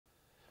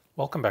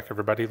Welcome back,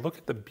 everybody. Look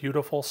at the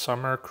beautiful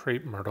summer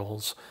crepe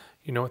myrtles.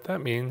 You know what that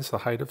means, the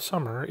height of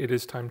summer. It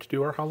is time to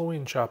do our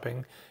Halloween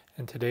shopping,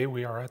 and today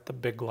we are at the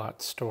Big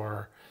Lots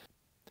store.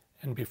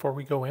 And before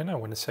we go in, I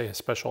want to say a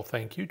special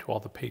thank you to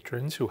all the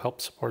patrons who help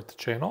support the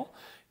channel.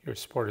 Your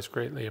support is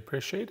greatly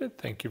appreciated.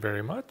 Thank you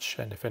very much.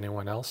 And if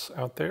anyone else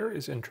out there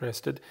is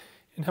interested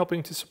in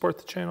helping to support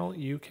the channel,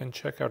 you can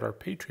check out our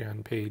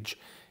Patreon page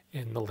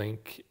in the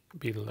link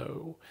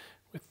below.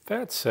 With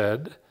that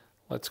said,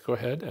 let's go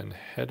ahead and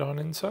head on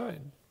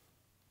inside,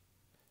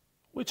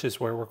 which is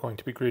where we're going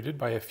to be greeted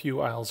by a few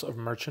aisles of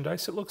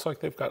merchandise. It looks like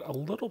they've got a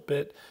little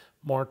bit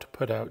more to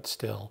put out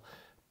still.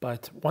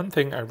 But one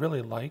thing I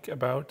really like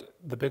about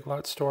the Big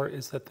Lots store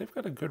is that they've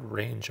got a good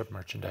range of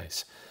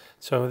merchandise.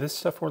 So this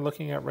stuff we're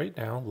looking at right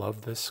now,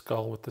 love this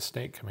skull with the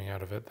snake coming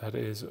out of it. That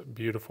is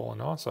beautiful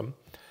and awesome.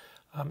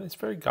 It's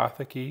very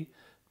gothic-y,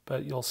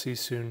 but you'll see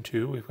soon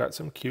too. We've got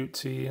some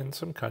cutesy and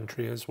some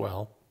country as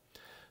well.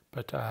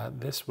 But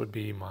this would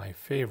be my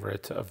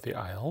favorite of the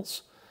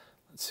aisles.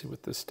 Let's see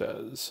what this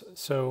does.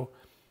 So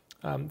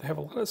they have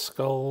a lot of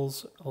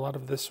skulls, a lot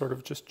of this sort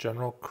of just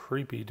general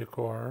creepy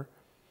decor.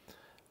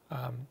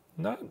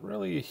 Not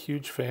really a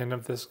huge fan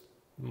of this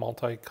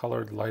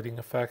multicolored lighting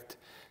effect.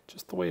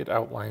 Just the way it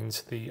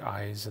outlines the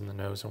eyes and the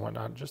nose and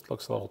whatnot just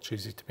looks a little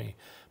cheesy to me.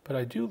 But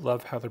I do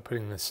love how they're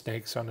putting the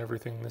snakes on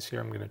everything this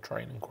year. I'm going to try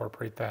and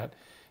incorporate that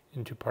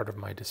into part of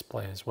my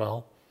display as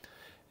well.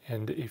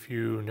 And if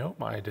you know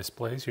my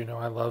displays, you know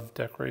I love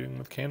decorating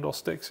with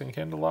candlesticks and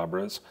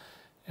candelabras.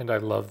 And I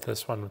love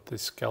this one with the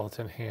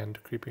skeleton hand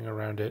creeping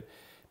around it.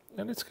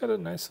 And it's got a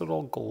nice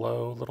little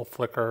glow, little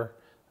flicker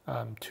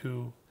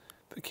to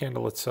the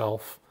candle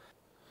itself.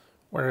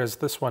 Whereas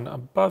this one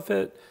above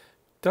it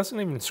doesn't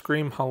even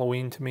scream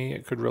Halloween to me.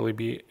 It could really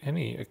be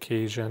any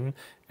occasion.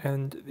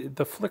 And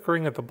the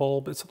flickering of the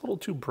bulb, it's a little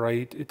too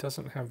bright. It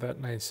doesn't have that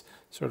nice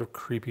sort of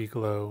creepy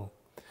glow.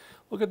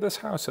 Look at this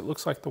house. It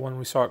looks like the one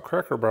we saw at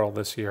Cracker Barrel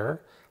this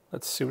year.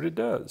 Let's see what it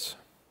does.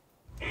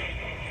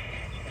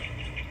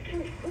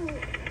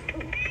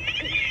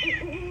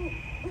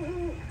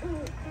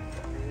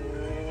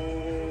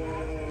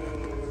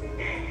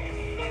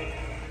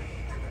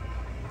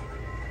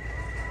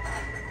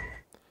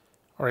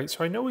 All right,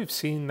 so I know we've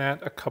seen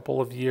that a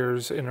couple of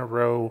years in a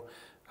row.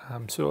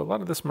 So a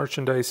lot of this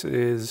merchandise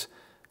is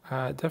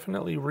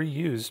definitely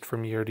reused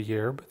from year to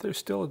year, but there's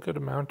still a good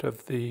amount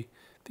of the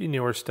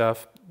newer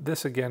stuff.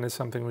 This again is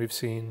something we've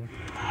seen.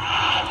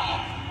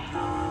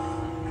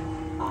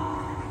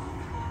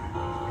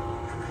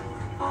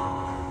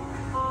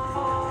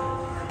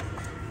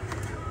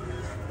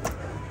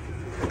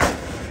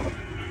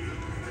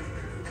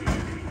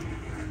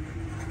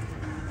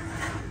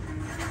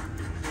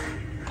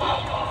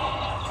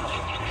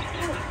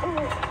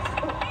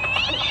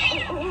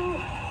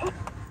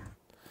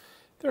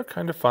 They're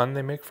kind of fun.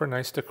 They make for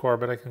nice decor,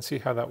 but I can see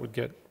how that would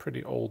get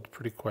pretty old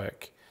pretty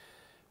quick.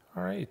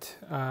 All right,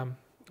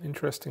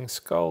 interesting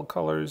skull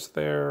colors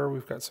there.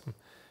 We've got some,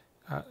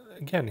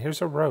 again,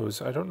 here's a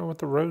rose. I don't know what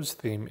the rose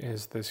theme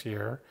is this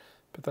year,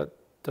 but that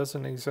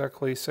doesn't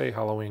exactly say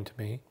Halloween to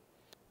me.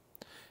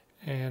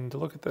 And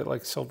look at that,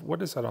 like silver.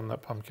 What is that on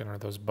that pumpkin? Are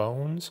those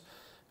bones?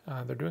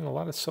 They're doing a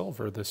lot of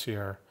silver this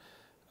year.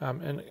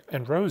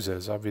 And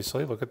roses,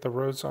 obviously. Look at the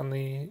rose on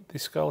the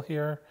skull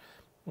here.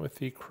 With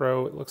the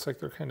crow, it looks like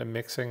they're kind of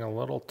mixing a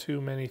little too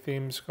many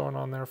themes going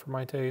on there for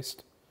my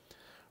taste.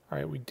 All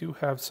right, we do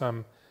have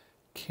some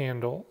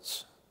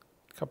candles,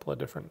 a couple of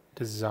different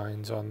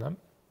designs on them,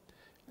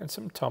 and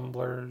some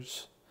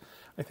tumblers.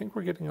 I think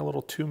we're getting a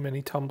little too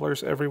many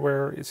tumblers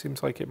everywhere. It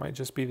seems like it might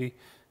just be the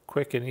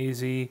quick and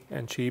easy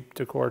and cheap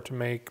decor to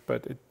make,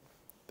 but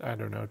I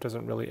don't know, it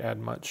doesn't really add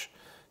much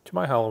to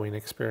my Halloween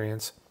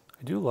experience.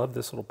 I do love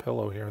this little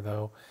pillow here,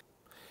 though.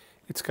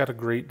 It's got a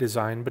great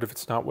design, but if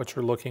it's not what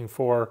you're looking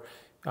for,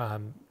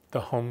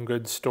 the home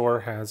goods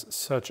store has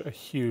such a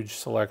huge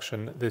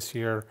selection this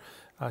year.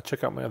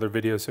 Check out my other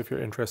videos if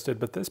you're interested,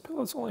 but this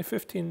pillow is only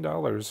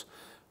 $15.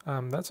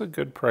 That's a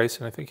good price,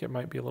 and I think it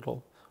might be a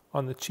little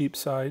on the cheap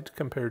side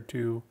compared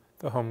to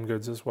the home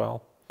goods as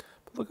well.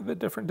 But look at the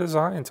different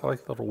designs. I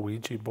like the little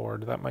Ouija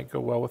board. That might go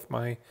well with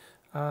my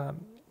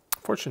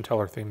fortune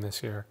teller theme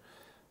this year.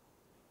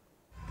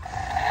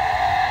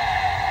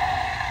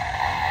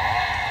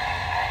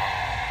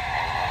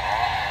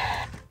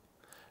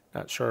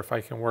 Not sure if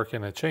I can work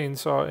in a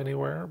chainsaw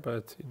anywhere,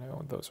 but, you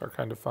know, those are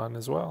kind of fun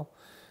as well.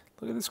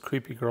 Look at this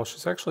creepy girl.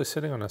 She's actually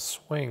sitting on a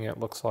swing, it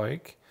looks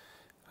like.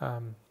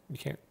 You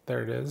can't,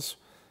 there it is.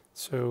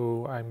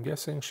 So I'm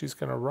guessing she's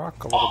going to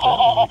rock a little bit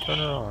when we turn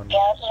her on.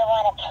 Don't you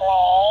want to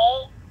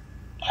play?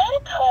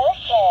 Come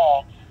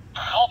closer.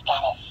 I've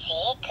got a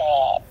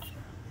secret.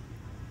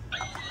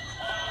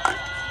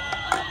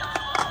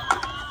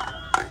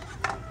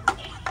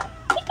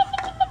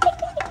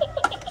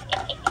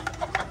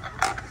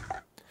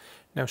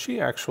 Now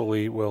she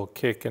actually will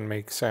kick and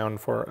make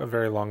sound for a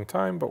very long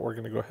time, but we're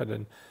going to go ahead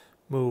and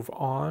move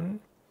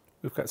on.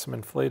 We've got some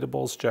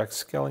inflatables. Jack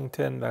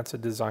Skellington, that's a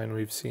design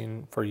we've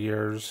seen for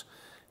years.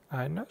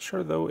 I'm not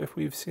sure, though, if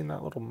we've seen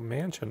that little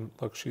mansion.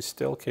 Look, she's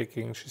still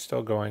kicking. She's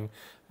still going.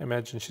 I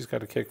imagine she's got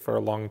to kick for a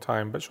long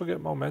time, but she'll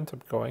get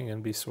momentum going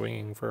and be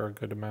swinging for a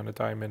good amount of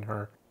time in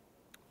her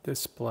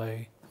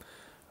display.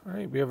 All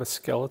right, we have a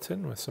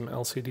skeleton with some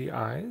LCD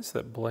eyes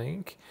that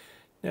blink.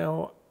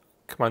 Now,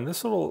 come on,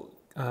 this little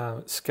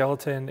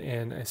skeleton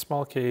in a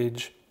small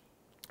cage,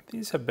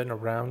 these have been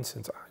around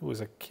since I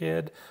was a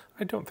kid.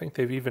 I don't think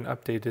they've even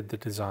updated the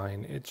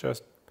design. It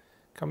just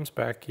comes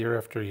back year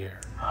after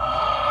year.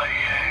 Ah,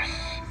 yes.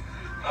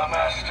 The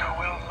master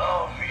will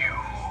love you.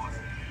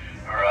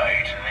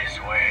 Right this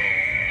way.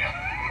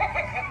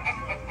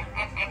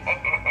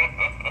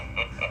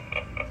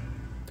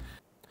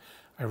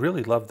 I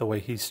really love the way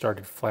he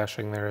started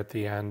flashing there at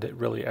the end. It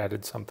really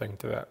added something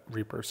to that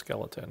Reaper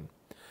skeleton.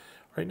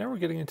 Right now we're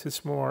getting into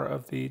some more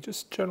of the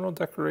just general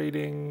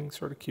decorating,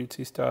 sort of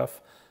cutesy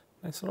stuff.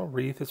 Nice little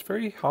wreath. It's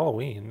very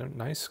Halloween.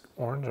 Nice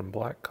orange and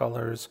black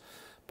colors.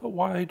 But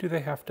why do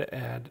they have to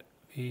add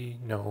the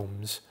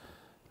gnomes?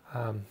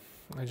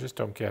 I just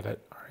don't get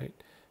it. All right.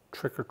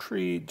 Trick or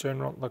treat,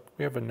 general. Look,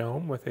 we have a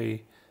gnome with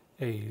a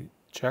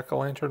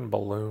jack-o'-lantern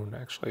balloon.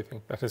 Actually, I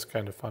think that is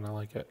kind of fun. I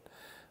like it.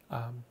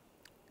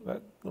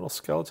 That little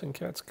skeleton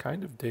cat's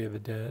kind of Day of the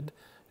Dead.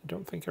 I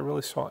don't think I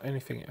really saw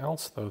anything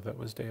else, though, that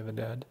was Day of the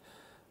Dead.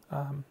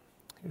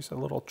 Here's a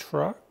little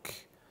truck.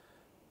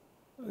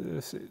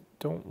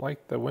 Don't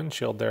like the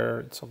windshield there.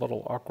 It's a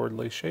little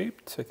awkwardly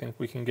shaped. I think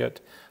we can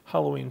get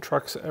Halloween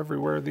trucks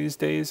everywhere these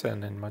days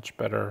and in much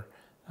better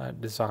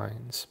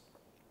designs.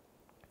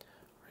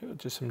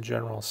 Just some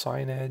general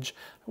signage.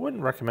 I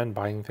wouldn't recommend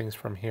buying things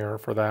from here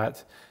for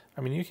that.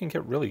 I mean, you can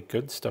get really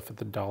good stuff at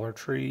the Dollar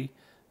Tree.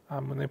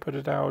 When they put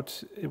it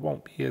out, it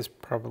won't be as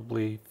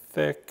probably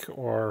thick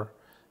or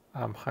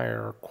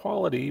higher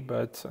quality,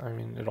 but I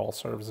mean, it all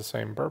serves the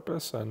same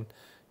purpose and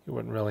you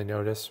wouldn't really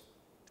notice.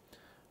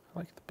 I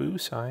like the boo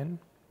sign.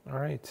 All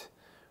right.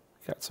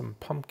 We got some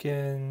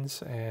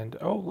pumpkins and,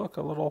 oh, look,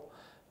 a little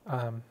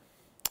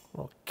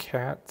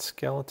cat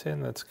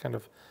skeleton that's kind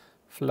of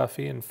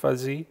fluffy and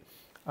fuzzy.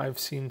 I've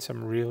seen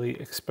some really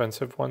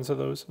expensive ones of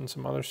those in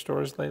some other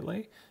stores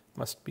lately.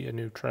 Must be a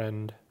new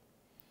trend.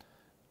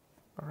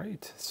 All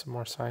right, some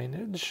more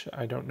signage.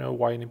 I don't know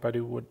why anybody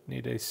would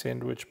need a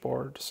sandwich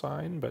board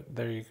sign, but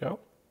there you go.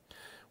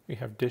 We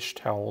have dish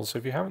towels.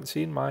 If you haven't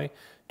seen my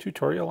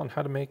tutorial on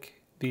how to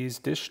make these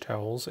dish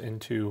towels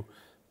into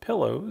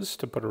pillows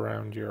to put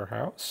around your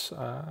house,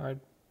 I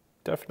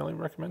definitely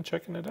recommend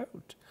checking it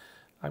out.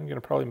 I'm going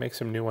to probably make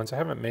some new ones.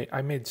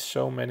 I made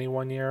so many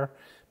one year,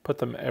 put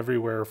them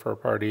everywhere for a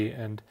party,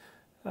 and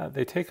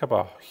they take up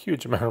a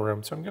huge amount of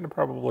room, so I'm going to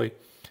probably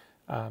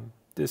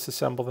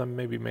disassemble them,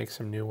 maybe make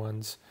some new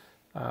ones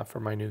for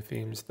my new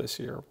themes this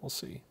year. We'll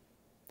see.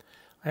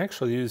 I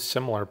actually use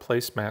similar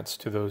placemats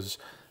to those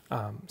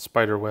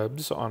spider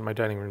webs on my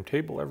dining room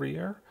table every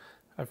year.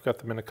 I've got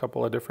them in a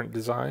couple of different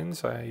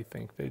designs. I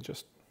think they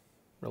just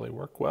really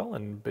work well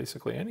in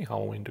basically any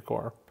Halloween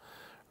decor.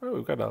 All right,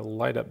 we've got a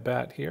light up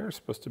bat here. It's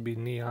supposed to be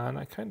neon.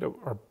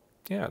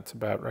 Yeah, it's a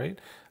bat, right?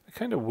 I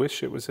kind of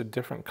wish it was a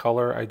different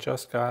color. I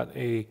just got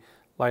a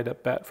light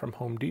up bat from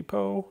Home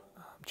Depot.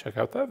 Check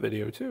out that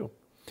video too.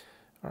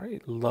 All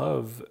right,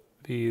 love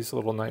these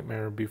little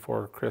Nightmare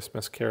Before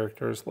Christmas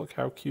characters. Look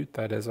how cute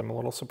that is. I'm a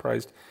little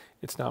surprised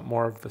it's not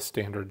more of the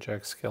standard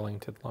Jack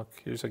Skellington look.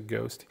 Here's a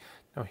ghost.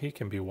 Now he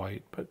can be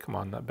white, but come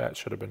on, that bat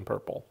should have been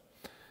purple.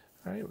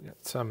 All right, we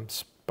got some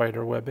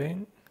spider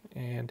webbing,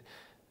 and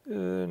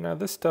now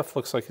this stuff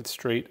looks like it's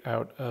straight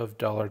out of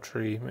Dollar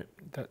Tree.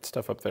 That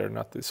stuff up there,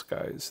 not these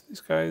guys.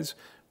 These guys,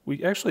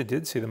 we actually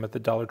did see them at the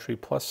Dollar Tree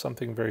plus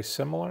something very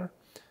similar.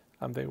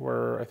 They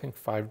were, I think,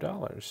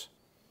 $5.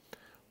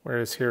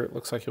 Whereas here it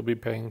looks like you'll be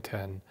paying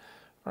 $10.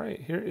 All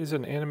right, here is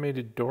an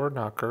animated door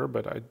knocker,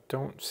 but I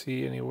don't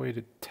see any way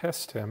to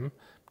test him.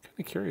 I'm kind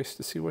of curious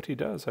to see what he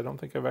does. I don't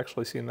think I've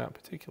actually seen that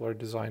particular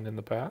design in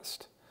the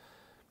past.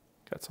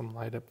 Got some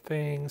light up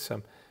things,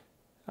 some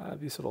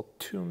these little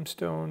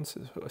tombstones.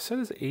 I said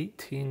it's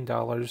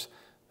 $18.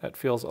 That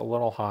feels a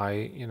little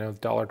high. You know,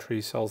 Dollar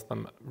Tree sells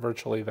them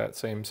virtually that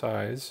same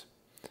size.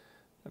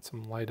 Got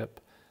some light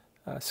up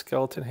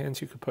skeleton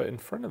hands you could put in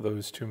front of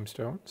those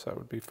tombstones. That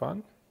would be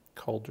fun.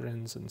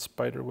 Cauldrons and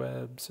spider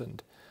webs,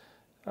 and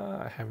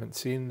I haven't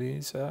seen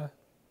these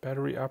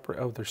battery opera.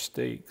 Oh, they're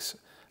stakes.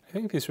 I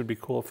think these would be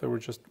cool if they were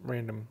just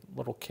random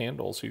little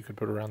candles you could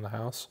put around the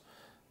house.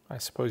 I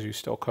suppose you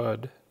still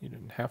could. You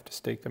didn't have to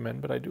stake them in,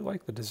 but I do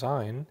like the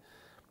design,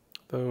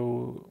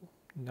 though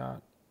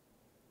not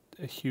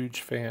a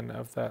huge fan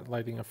of that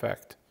lighting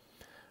effect.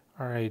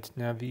 All right,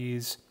 now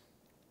these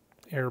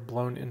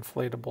air-blown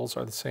inflatables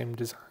are the same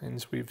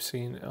designs we've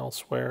seen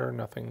elsewhere,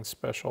 nothing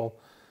special.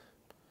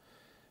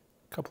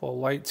 A couple of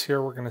lights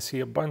here. We're going to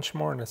see a bunch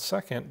more in a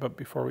second, but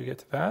before we get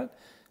to that,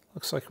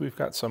 looks like we've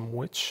got some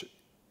witch,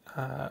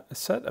 a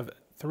set of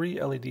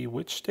 3 LED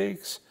witch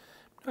stakes.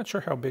 Not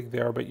sure how big they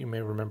are, but you may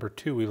remember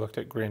too, we looked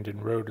at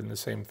Grandin Road and the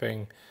same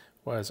thing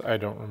was, I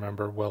don't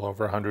remember, well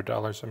over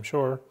 $100, I'm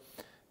sure.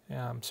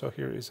 So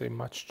here is a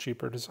much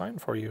cheaper design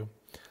for you.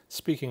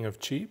 Speaking of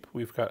cheap,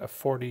 we've got a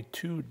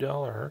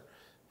 $42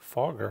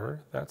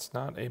 fogger. That's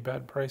not a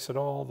bad price at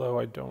all, though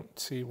I don't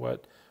see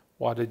what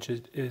wattage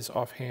it is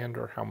offhand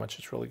or how much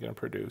it's really going to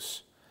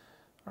produce.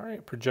 All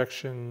right,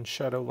 projection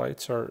shadow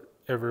lights are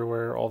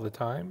everywhere all the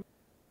time.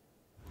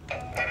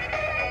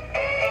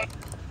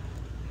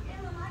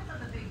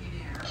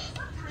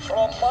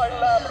 From my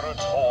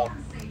laboratory.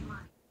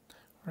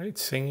 All right,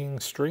 singing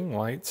string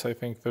lights, I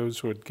think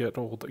those would get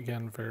old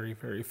again very,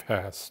 very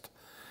fast.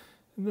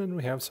 And then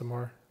we have some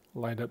more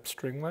light up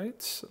string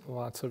lights,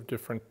 lots of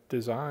different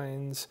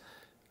designs.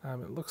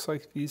 It looks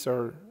like these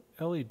are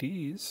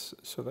LEDs,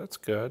 so that's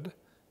good.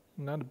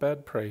 Not a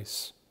bad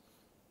price.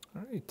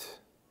 All right.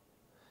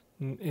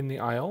 In the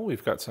aisle,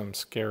 we've got some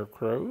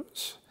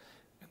scarecrows.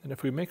 And then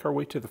if we make our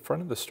way to the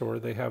front of the store,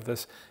 they have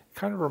this,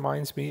 kind of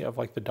reminds me of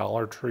like the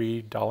Dollar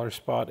Tree, Dollar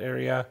Spot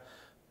area,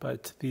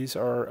 but these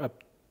are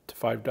up to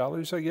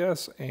 $5, I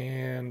guess,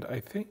 and I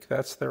think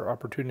that's their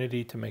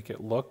opportunity to make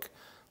it look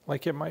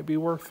like it might be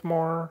worth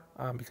more,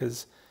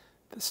 because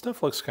this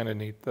stuff looks kind of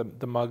neat,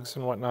 the mugs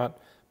and whatnot.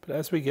 But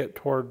as we get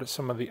toward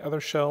some of the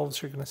other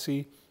shelves, you're going to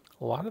see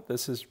a lot of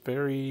this is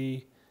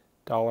very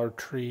Dollar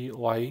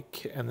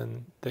Tree-like, and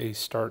then they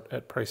start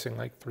at pricing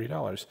like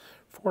 $3.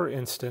 For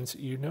instance,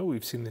 you know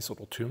we've seen these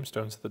little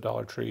tombstones at the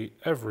Dollar Tree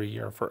every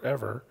year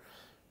forever.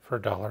 For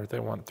 $1, they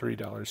want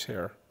 $3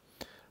 here.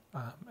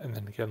 And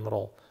then again,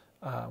 little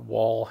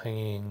wall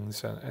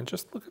hangings, and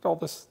just look at all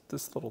this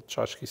little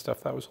tchotchke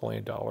stuff. That was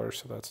only $1,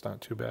 so that's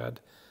not too bad.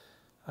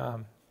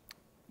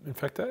 In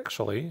fact,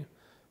 actually,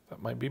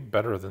 that might be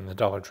better than the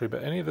Dollar Tree,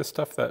 but any of the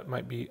stuff that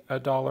might be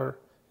 $1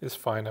 is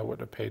fine. I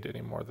wouldn't have paid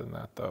any more than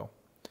that, though.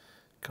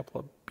 A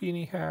couple of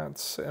beanie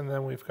hats, and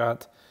then we've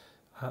got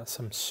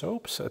some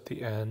soaps at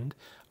the end.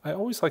 I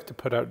always like to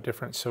put out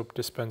different soap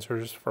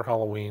dispensers for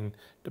Halloween,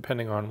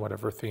 depending on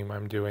whatever theme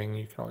I'm doing.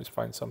 You can always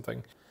find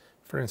something.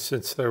 For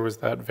instance, there was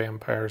that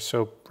vampire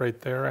soap right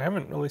there. I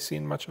haven't really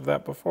seen much of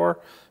that before,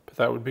 but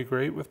that would be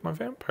great with my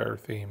vampire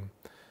theme.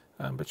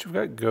 But you've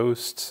got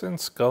ghosts and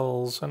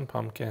skulls and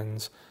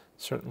pumpkins.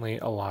 Certainly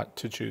a lot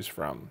to choose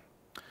from.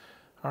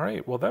 All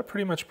right, well, that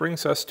pretty much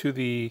brings us to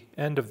the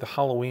end of the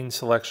Halloween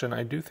selection.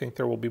 I do think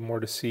there will be more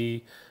to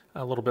see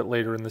a little bit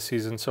later in the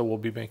season, so we'll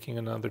be making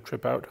another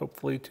trip out,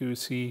 hopefully, to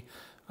see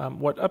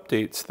what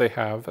updates they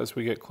have as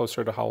we get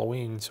closer to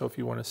Halloween. So if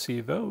you want to see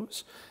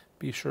those,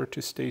 be sure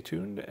to stay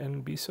tuned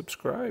and be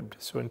subscribed.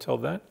 So until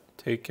then,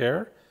 take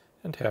care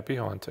and happy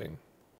haunting.